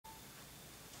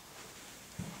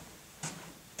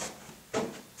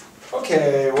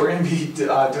Okay, we're going to be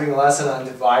doing a lesson on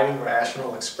dividing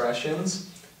rational expressions,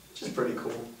 which is pretty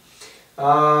cool.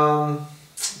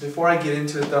 Before I get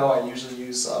into it though, I usually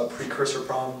use a precursor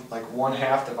problem like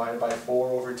 1/2 divided by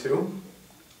 4/2.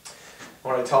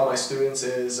 What I tell my students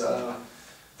is,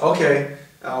 okay,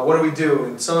 what do we do?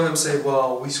 And some of them say,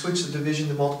 well, we switch the division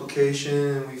to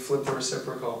multiplication and we flip the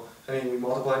reciprocal. We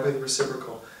multiply by the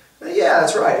reciprocal. And yeah,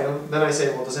 that's right. And then I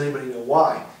say, well, does anybody know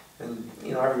why? And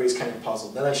everybody's kind of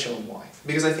puzzled. Then I show them why.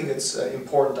 Because I think it's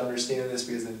important to understand this,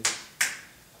 because then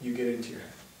you get it into your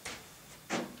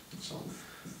head. So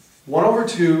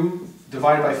 1/2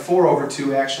 divided by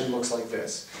 4/2 actually looks like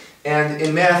this. And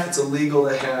in math, it's illegal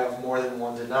to have more than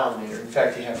one denominator. In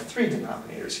fact, you have 3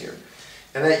 denominators here.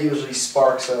 And that usually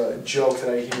sparks a joke that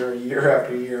I hear year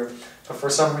after year. But for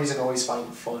some reason, I always find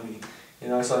it funny.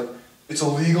 It's like, it's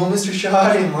illegal, Mr.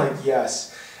 Shah? I'm like,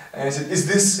 yes. And I said, is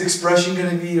this expression going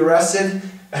to be arrested?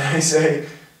 And I say,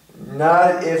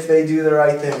 not if they do the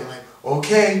right thing. I'm like,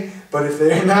 okay, but if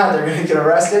they're not, they're going to get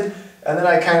arrested. And then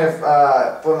I kind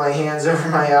of put my hands over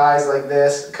my eyes like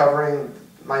this, covering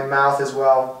my mouth as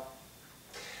well.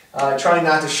 Trying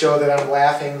not to show that I'm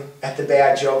laughing at the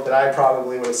bad joke that I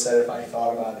probably would have said if I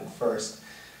thought about it first.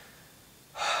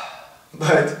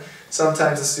 But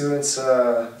sometimes the students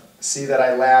see that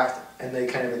I laughed and they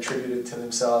kind of attribute it to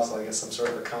themselves like as some sort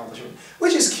of accomplishment,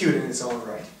 which is cute in its own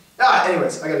right.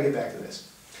 Anyways, I got to get back to this.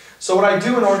 So what I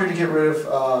do in order to get rid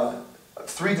of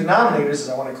 3 denominators is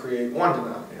I want to create 1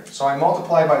 denominator. So I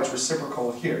multiply by its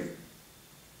reciprocal here.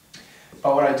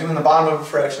 But what I do in the bottom of a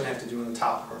fraction, I have to do in the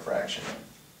top of a fraction.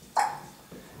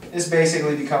 This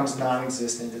basically becomes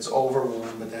non-existent. It's over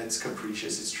 1, but that's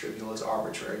capricious, it's trivial, it's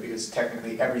arbitrary, because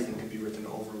technically everything can be written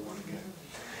over 1 again.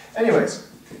 Anyways,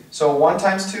 so 1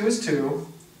 times 2 is 2,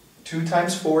 2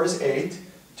 times 4 is 8,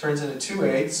 turns into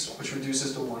 2/8, which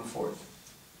reduces to 1/4.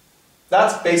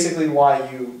 That's basically why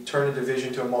you turn a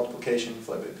division to a multiplication and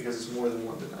flip it, because it's more than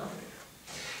one denominator.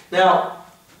 Now,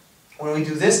 when we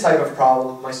do this type of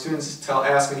problem, my students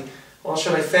ask me, well,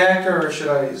 should I factor or should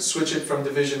I switch it from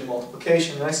division to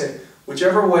multiplication? And I say,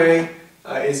 whichever way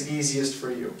is easiest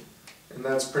for you. And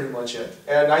that's pretty much it.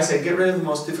 And I say, get rid of the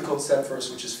most difficult step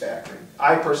first, which is factoring.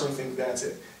 I personally think that's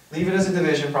it. Leave it as a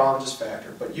division problem, just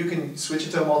factor. But you can switch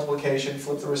it to a multiplication,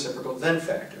 flip the reciprocal, then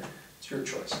factor. It's your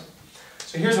choice.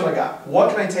 So here's what I got.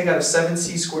 What can I take out of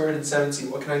 7c squared and 7c?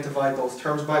 What can I divide both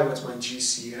terms by? What's my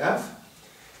GCF?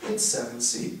 It's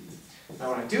 7c.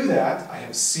 Now when I do that, I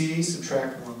have c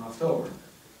subtract 1 left over.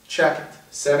 Check it.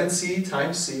 7c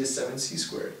times c is 7c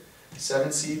squared.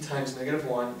 7c times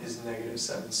 -1 is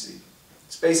 -7c.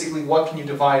 It's basically what can you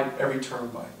divide every term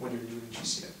by when you're doing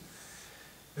GCF.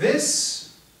 This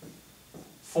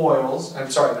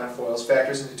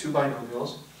factors into 2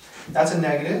 binomials. That's a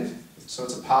negative, so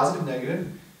it's a positive negative.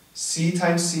 C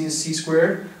times c is c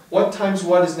squared. What times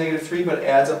what is -3 but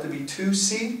adds up to be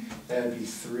 2c? That would be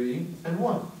 3 and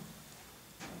 1.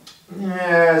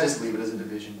 Yeah, just leave it as a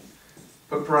division.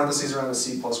 Put parentheses around the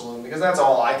c plus 1 because that's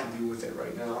all I can do with it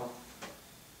right now.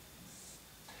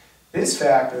 This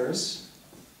factors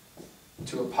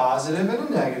to a positive and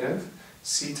a negative.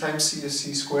 C times c is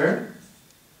c squared.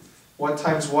 What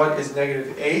times what is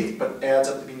 -8 but adds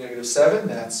up to be -7?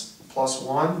 That's plus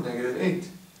 1, -8.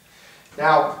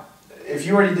 Now, if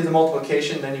you already did the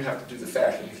multiplication, then you have to do the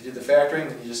factoring. If you did the factoring,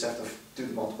 then you just have to do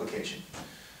the multiplication.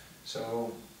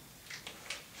 So,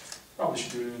 probably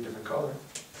should do it in a different color.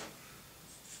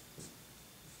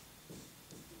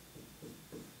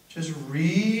 Just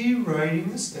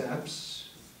rewriting the steps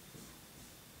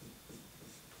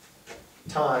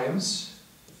times,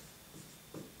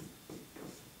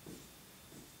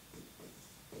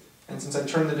 and since I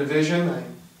turned the division, I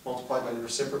multiply by the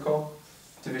reciprocal,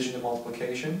 division to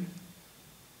multiplication.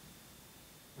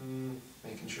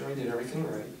 Making sure I did everything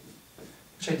right,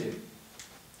 which I did.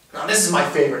 Now this is my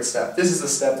favorite step. This is the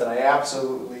step that I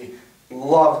absolutely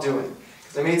love doing.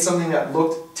 Because I made something that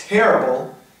looked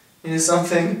terrible into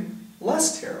something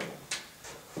less terrible.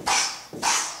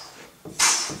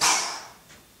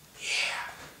 Yeah.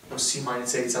 No c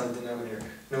minus 8's on the denominator.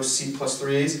 No c plus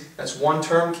 3's. That's 1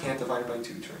 term, can't divide by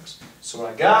 2 terms. So what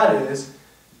I got is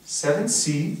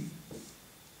 7c,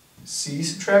 c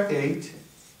subtract 8,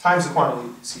 times the quantity,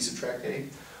 c subtract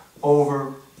 8,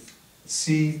 over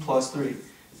c plus 3.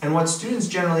 And what students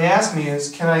generally ask me is,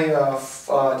 can I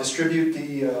distribute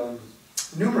the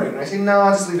numerator? And I say, no,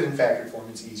 I'll just leave it in factored form.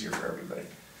 It's easier for everybody.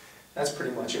 That's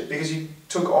pretty much it. Because you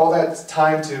took all that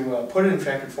time to put it in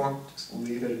factored form, just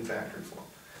leave it in factored form.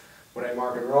 Would I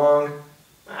mark it wrong?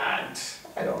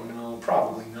 I don't know.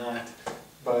 Probably not.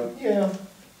 But yeah,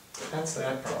 that's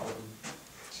that problem,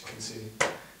 as you can see.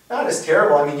 Not as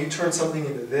terrible. I mean, you turn something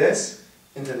into this,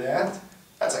 into that,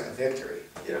 that's like a victory,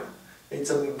 you know. Made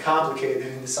something complicated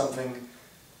into something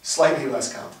slightly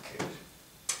less complicated.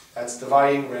 That's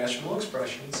dividing rational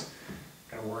expressions.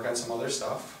 We're going to work on some other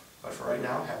stuff, but for right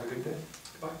now, have a good day.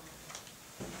 Goodbye.